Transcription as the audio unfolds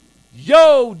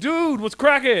Yo, dude, what's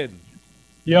cracking?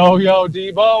 Yo,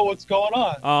 Debo, what's going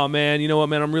on? Oh man, you know what,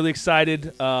 man? I'm really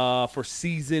excited for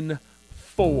season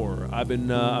 4. I've been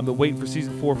waiting for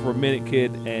season 4 for a minute,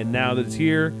 kid, and now that it's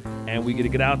here and we get to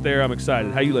get out there, I'm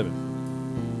excited. How you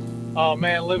living? Oh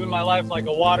man, living my life like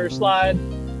a water slide.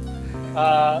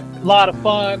 A lot of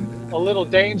fun, a little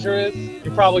dangerous.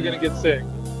 You're probably gonna get sick.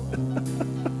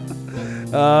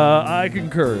 I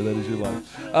concur. That is your life.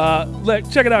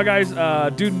 Check it out, guys.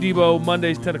 Dude and Debo,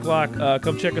 Mondays, 10 o'clock.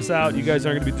 Come check us out. You guys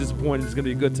aren't going to be disappointed. It's going to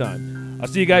be a good time. I'll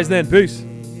see you guys then. Peace.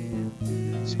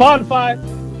 Spotify.